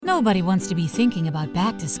Nobody wants to be thinking about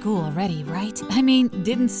back to school already, right? I mean,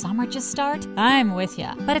 didn't summer just start? I'm with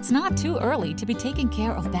ya. But it's not too early to be taking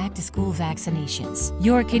care of back to school vaccinations.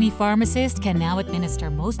 Your Kinney pharmacist can now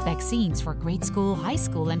administer most vaccines for grade school, high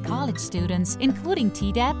school, and college students, including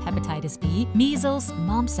Tdap, hepatitis B, measles,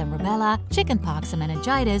 mumps and rubella, chickenpox and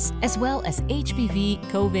meningitis, as well as HPV,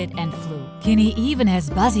 COVID, and flu. Kinney even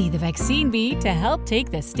has Buzzy the vaccine bee to help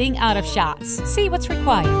take the sting out of shots. See what's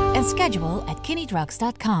required and schedule at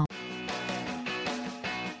kinneydrugs.com.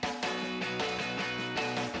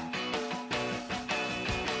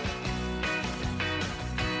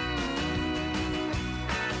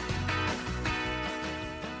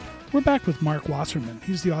 We're back with Marc Wasserman.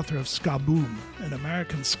 He's the author of Ska Boom, an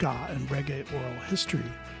American ska and reggae oral history.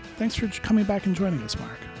 Thanks for coming back and joining us,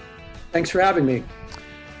 Marc. Thanks for having me.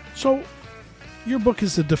 So, your book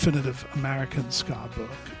is the definitive American ska book.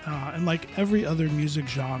 And like every other music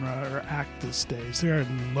genre or act these days, there are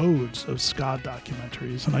loads of ska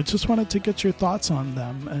documentaries. And I just wanted to get your thoughts on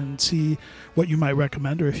them and see what you might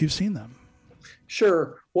recommend or if you've seen them.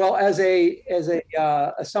 Sure. Well, as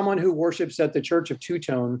someone who worships at the Church of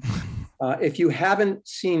Two-Tone, if you haven't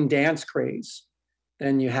seen Dance Craze,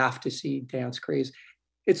 then you have to see Dance Craze.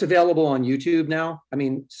 It's available on YouTube now. I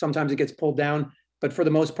mean, sometimes it gets pulled down, but for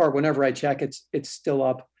the most part, whenever I check, it's still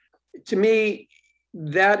up. To me,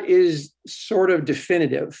 that is sort of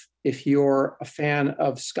definitive if you're a fan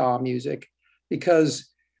of ska music, because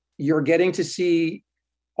you're getting to see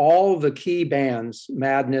all the key bands,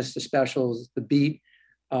 Madness, the Specials, the Beat,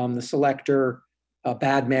 the Selector,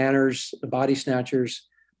 Bad Manners, the Body Snatchers,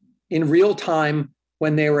 in real time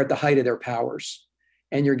when they were at the height of their powers.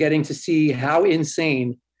 And you're getting to see how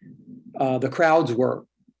insane the crowds were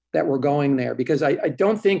that were going there, because I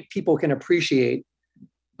don't think people can appreciate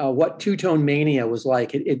what two-tone mania was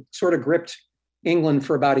like. It sort of gripped England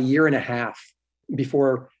for about a year and a half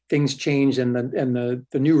before things changed and the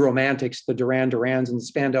new romantics, the Duran Durans and the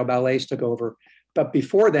Spandau Ballets took over. But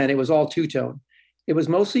before then, it was all two-tone. It was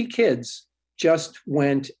mostly kids just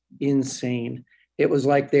went insane. It was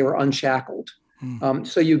like they were unshackled.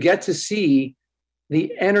 So you get to see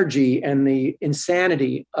the energy and the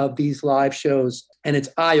insanity of these live shows, and it's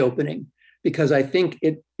eye-opening because I think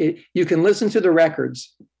you can listen to the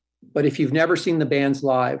records, but if you've never seen the bands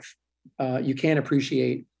live, you can't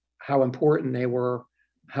appreciate how important they were,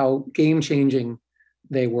 how game-changing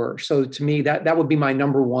they were. So to me, that would be my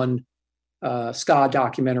number one ska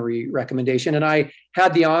documentary recommendation. And I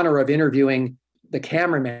had the honor of interviewing the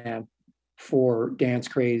cameraman for Dance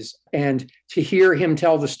Craze, and to hear him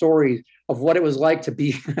tell the story of what it was like to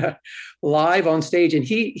be live on stage. And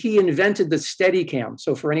he invented the Steadicam.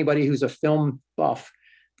 So for anybody who's a film buff,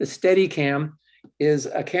 the Steadicam is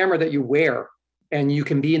a camera that you wear and you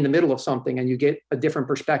can be in the middle of something and you get a different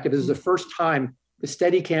perspective. This is the first time the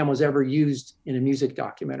Steadicam was ever used in a music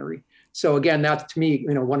documentary. So again, that's to me,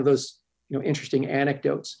 one of those, interesting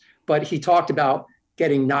anecdotes. But he talked about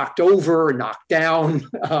getting knocked over, knocked down,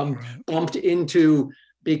 bumped into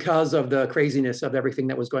because of the craziness of everything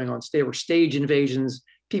that was going on. There were stage invasions,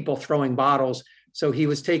 people throwing bottles. So he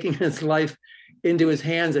was taking his life into his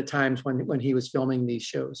hands at times when he was filming these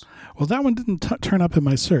shows. Well, that one didn't turn up in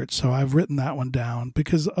my search, so I've written that one down,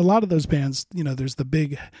 because a lot of those bands, there's the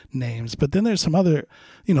big names, but then there's some other,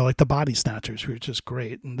 like the Body Snatchers, who are just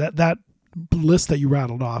great. And that list that you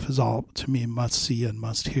rattled off is all, to me, must see and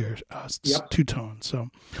must hear. Two-tone. So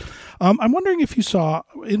I'm wondering if you saw,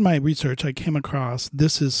 in my research, I came across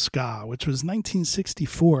This Is Ska, which was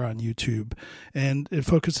 1964 on YouTube, and it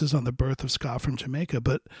focuses on the birth of ska from Jamaica,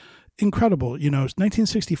 but incredible.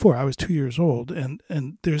 1964, I was 2 years old,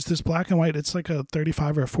 and there's this black and white, it's like a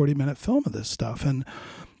 35 or a 40-minute film of this stuff, and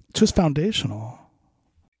just foundational.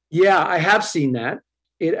 Yeah, I have seen that.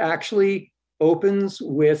 It actually opens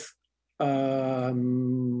with I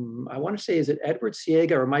want to say, is it Edward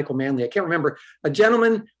Siega or Michael Manley? I can't remember. A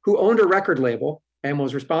gentleman who owned a record label and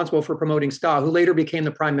was responsible for promoting ska, who later became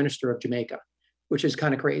the Prime Minister of Jamaica, which is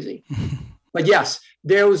kind of crazy. But yes,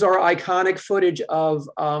 those are iconic footage of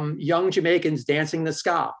young Jamaicans dancing the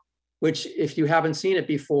ska, which, if you haven't seen it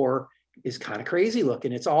before, is kind of crazy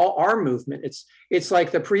looking. It's all arm movement. It's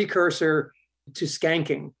like the precursor to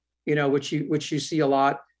skanking, which you see a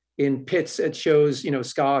lot in pits at shows,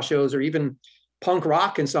 ska shows, or even punk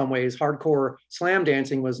rock in some ways. Hardcore slam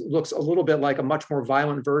dancing looks a little bit like a much more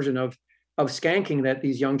violent version of skanking that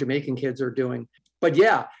these young Jamaican kids are doing. But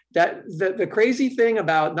yeah, that the crazy thing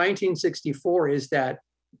about 1964 is that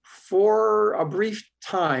for a brief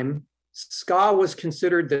time, ska was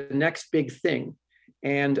considered the next big thing.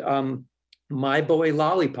 And My Boy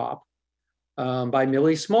Lollipop by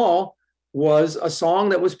Millie Small was a song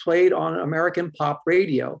that was played on American pop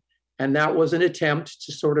radio. And that was an attempt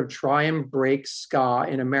to sort of try and break ska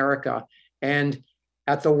in America. And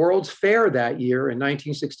at the World's Fair that year in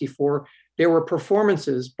 1964, there were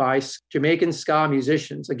performances by Jamaican ska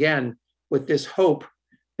musicians, again, with this hope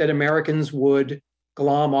that Americans would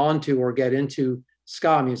glom onto or get into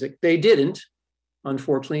ska music. They didn't,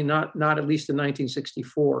 unfortunately, not at least in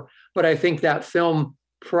 1964. But I think that film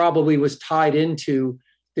probably was tied into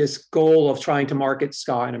this goal of trying to market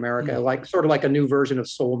ska in America, like sort of like a new version of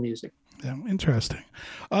soul music. Yeah, interesting.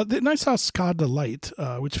 Then I saw Ska Delight,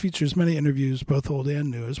 which features many interviews, both old and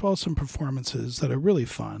new, as well as some performances that are really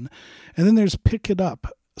fun. And then there's Pick It Up,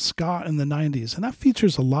 Ska in the 90s, and that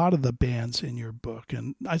features a lot of the bands in your book.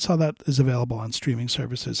 And I saw that is available on streaming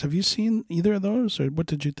services. Have you seen either of those, or what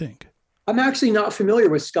did you think? I'm actually not familiar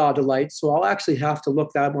with Ska Delight, so I'll actually have to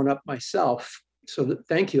look that one up myself. So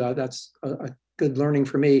thank you. That's a good learning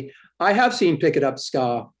for me. I have seen Pick It Up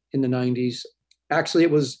Ska in the 90s. Actually,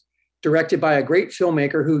 it was directed by a great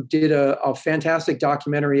filmmaker who did a fantastic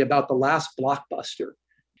documentary about the last blockbuster.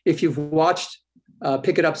 If you've watched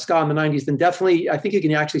Pick It Up Ska in the 90s, then definitely, I think you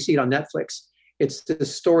can actually see it on Netflix. It's the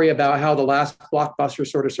story about how the last blockbuster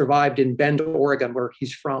sort of survived in Bend, Oregon, where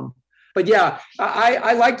he's from. But yeah,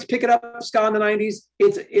 I liked Pick It Up Ska in the 90s.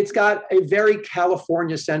 It's got a very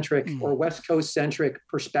California-centric or West Coast-centric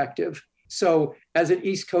perspective. So as an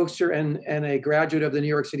East Coaster and a graduate of the New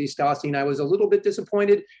York City ska scene, I was a little bit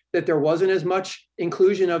disappointed that there wasn't as much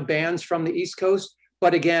inclusion of bands from the East Coast.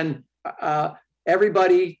 But again,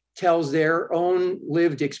 everybody tells their own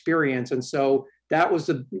lived experience. And so that was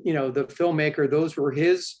the filmmaker, those were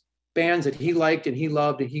his bands that he liked and he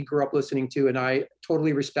loved and he grew up listening to. And I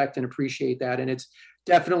totally respect and appreciate that. And it's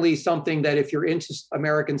definitely something that if you're into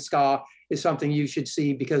American ska is something you should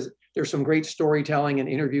see, because there's some great storytelling and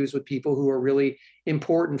interviews with people who are really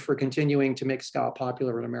important for continuing to make ska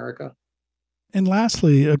popular in America. And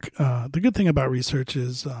lastly, the good thing about research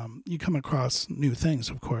is you come across new things,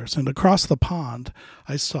 of course. And Across the Pond,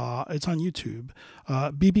 I saw, it's on YouTube.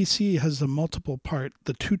 BBC has a multiple-part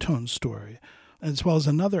The Two-Tone Story, as well as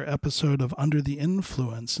another episode of Under the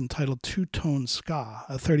Influence entitled Two-Tone Ska,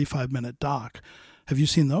 a 35-minute doc. Have you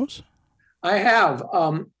seen those? I have.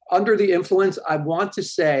 Under the Influence, I want to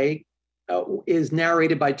say, is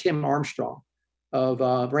narrated by Tim Armstrong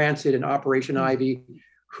of Rancid and Operation Ivy,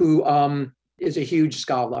 who is a huge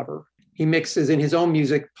ska lover. He mixes in his own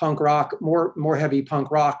music punk rock, more heavy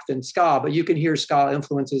punk rock than ska, but you can hear ska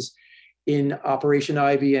influences in Operation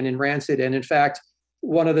Ivy and in Rancid. And in fact,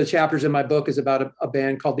 one of the chapters in my book is about a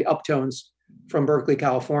band called the Uptones from Berkeley,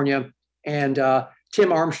 California. And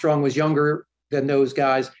Tim Armstrong was younger than those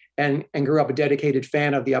guys and grew up a dedicated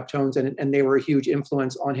fan of the Uptones, and they were a huge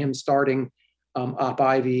influence on him starting Op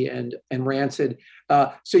Ivy and Rancid.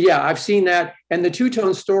 So yeah, I've seen that. And the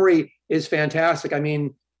Two-Tone Story is fantastic. I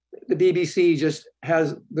mean, the BBC just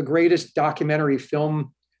has the greatest documentary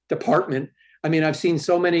film department. I mean, I've seen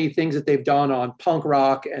so many things that they've done on punk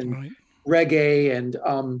rock and reggae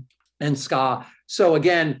and ska. So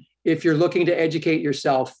again, if you're looking to educate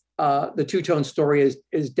yourself, the Two-Tone Story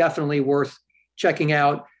is definitely worth checking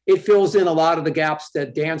out. It fills in a lot of the gaps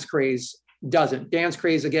that Dance Craze doesn't. Dance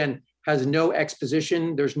Craze, again, has no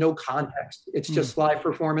exposition. There's no context. It's just live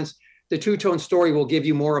performance. The Two-Tone Story will give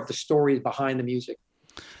you more of the stories behind the music.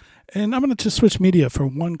 And I'm going to just switch media for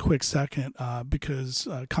one quick second because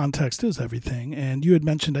context is everything. And you had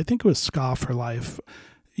mentioned, I think it was Ska for Life.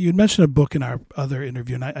 You had mentioned a book in our other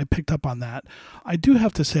interview, and I picked up on that. I do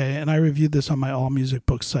have to say, and I reviewed this on my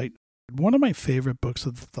AllMusicBooks site, one of my favorite books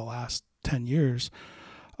of the last 10 years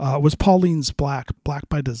was Pauline's Black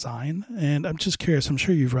by Design. And I'm just curious, I'm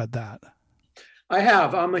sure you've read that. I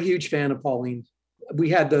have. I'm a huge fan of Pauline. We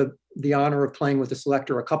had the honor of playing with the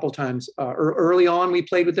Selecter a couple times. Early on, we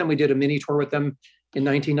played with them. We did a mini tour with them in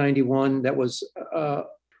 1991. That was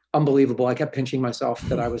unbelievable. I kept pinching myself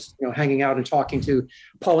that I was hanging out and talking to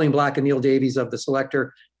Pauline Black and Neil Davies of the Selecter.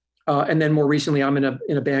 And then more recently, I'm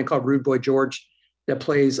in a band called Rude Boy George that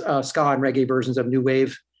plays ska and reggae versions of new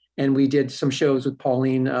wave. And we did some shows with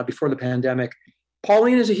Pauline before the pandemic.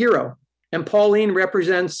 Pauline is a hero, and Pauline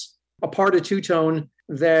represents a part of Two-Tone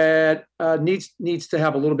that needs to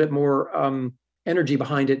have a little bit more energy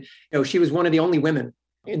behind it. She was one of the only women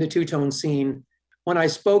in the Two-Tone scene. When I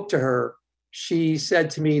spoke to her, she said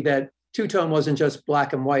to me that Two-Tone wasn't just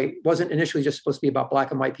black and white, wasn't initially just supposed to be about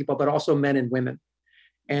black and white people, but also men and women.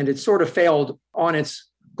 And it sort of failed on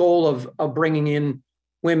its goal of bringing in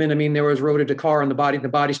women. I mean, there was Rhoda Dakar and the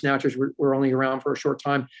Body Snatchers were only around for a short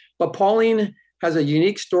time. But Pauline has a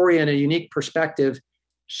unique story and a unique perspective.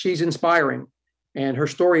 She's inspiring, and her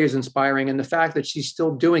story is inspiring. And the fact that she's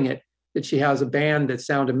still doing it, that she has a band that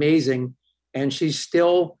sound amazing, and she's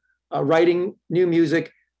still writing new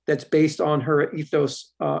music that's based on her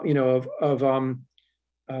ethos, of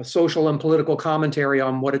social and political commentary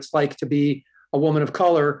on what it's like to be a woman of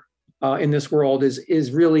color in this world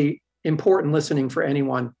is really important listening for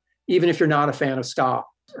anyone, even if you're not a fan of ska.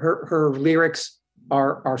 Her lyrics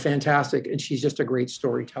are fantastic, and she's just a great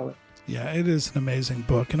storyteller. Yeah, it is an amazing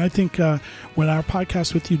book. And I think when our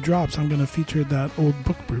podcast with you drops, I'm going to feature that old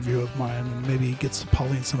book review of mine and maybe get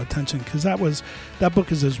Pauline some attention, because that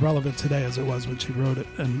book is as relevant today as it was when she wrote it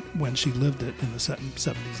and when she lived it in the 70s,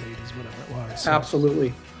 80s, whatever it was. So,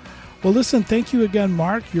 absolutely. Well, listen, thank you again,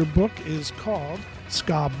 Marc. Your book is called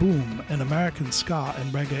Ska Boom, an American Ska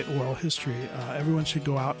and Reggae Oral History. Everyone should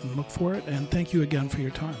go out and look for it. And thank you again for your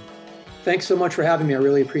time. Thanks so much for having me. I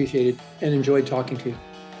really appreciate it and enjoyed talking to you.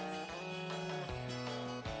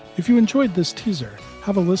 If you enjoyed this teaser,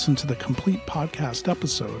 have a listen to the complete podcast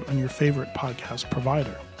episode on your favorite podcast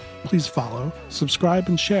provider. Please follow, subscribe,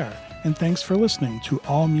 and share. And thanks for listening to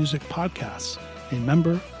All Music Podcasts, a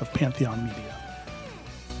member of Pantheon Media.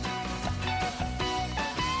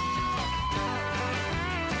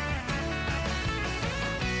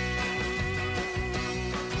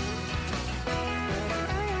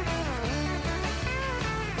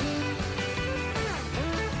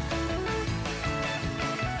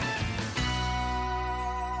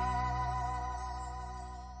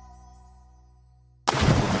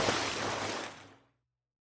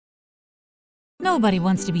 Nobody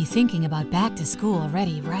wants to be thinking about back to school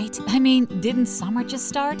already, right? I mean, didn't summer just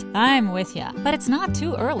start? I'm with ya. But it's not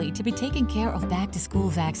too early to be taking care of back to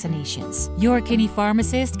school vaccinations. Your Kinney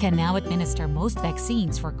pharmacist can now administer most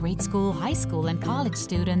vaccines for grade school, high school, and college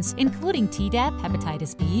students, including Tdap,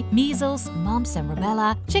 hepatitis B, measles, mumps and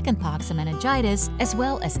rubella, chickenpox and meningitis, as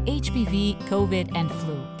well as HPV, COVID, and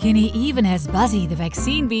flu. Kinney even has Buzzy the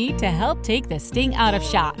vaccine bee to help take the sting out of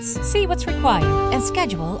shots. See what's required and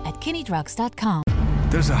schedule at kinneydrugs.com.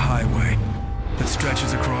 There's a highway that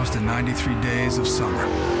stretches across the 93 days of summer,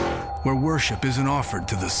 where worship isn't offered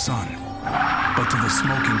to the sun, but to the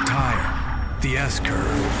smoking tire, the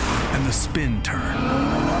S-curve, and the spin turn.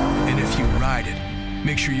 And if you ride it,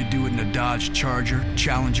 make sure you do it in a Dodge Charger,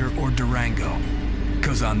 Challenger, or Durango.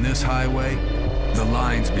 'Cause on this highway, the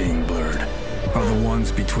lines being blurred are the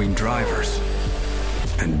ones between drivers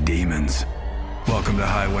and demons. Welcome to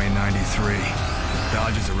Highway 93.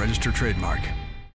 Dodge is a registered trademark.